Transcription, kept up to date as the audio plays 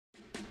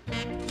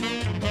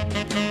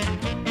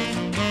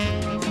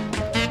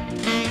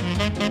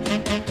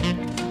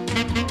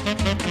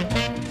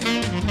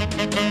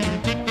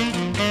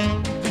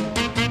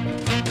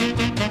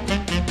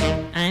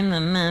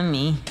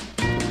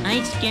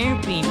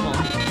people.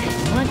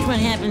 Watch what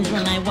happens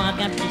when I walk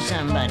up to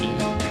somebody.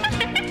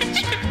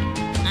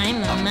 I'm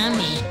a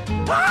mummy.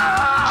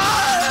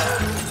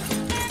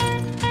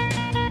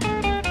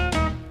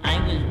 I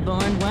was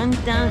born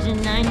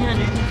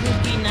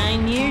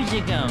 1,959 years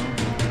ago.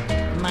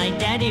 My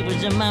daddy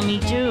was a mummy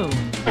too.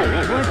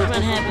 Watch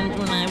what happens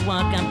when I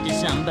walk up to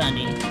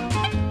somebody.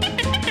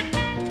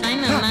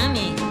 I'm a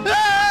mummy.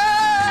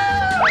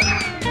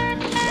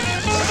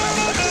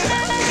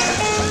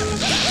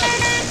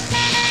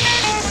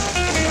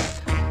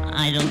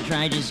 I don't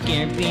try to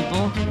scare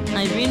people.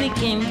 I really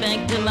came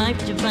back to life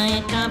to buy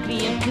a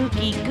copy of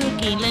Cookie,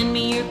 lend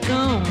me your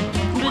comb.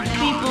 But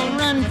people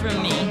run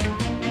from me.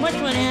 Watch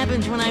what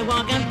happens when I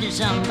walk up to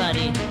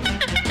somebody.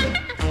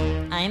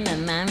 I'm a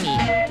mummy.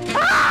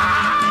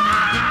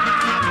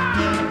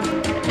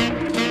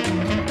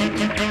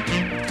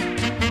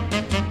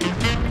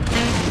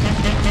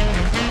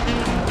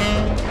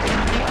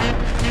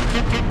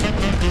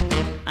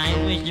 I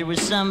wish there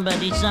was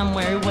somebody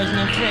somewhere who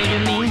wasn't afraid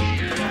of me.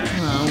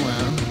 Oh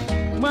well.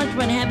 Watch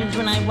what happens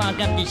when I walk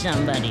up to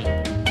somebody.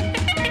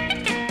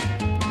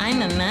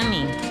 I'm a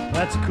mummy.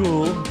 That's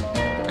cool.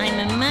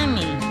 I'm a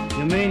mummy.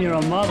 You mean you're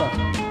a mother?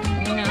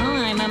 No,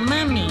 I'm a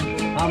mummy.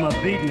 I'm a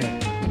beatnik.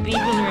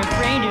 People are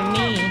afraid of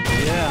me.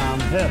 Yeah,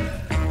 I'm hip.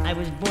 I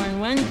was born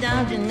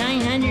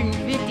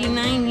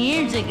 1,959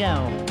 years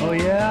ago. Oh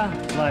yeah?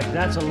 Like,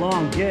 that's a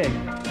long gig.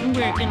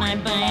 Where can I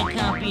buy a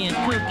copy of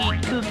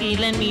Cookie,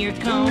 lend me your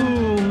comb?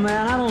 Ooh,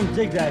 man, I don't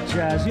dig that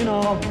jazz. You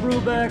know,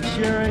 Brubeck,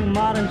 Shearing,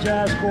 Modern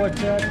Jazz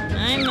Quartet.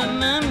 I'm a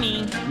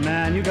mummy.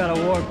 Man, you gotta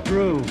work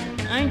through.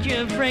 Aren't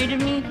you afraid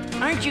of me?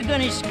 Aren't you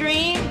gonna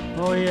scream?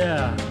 Oh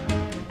yeah.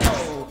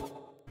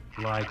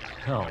 Like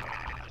help.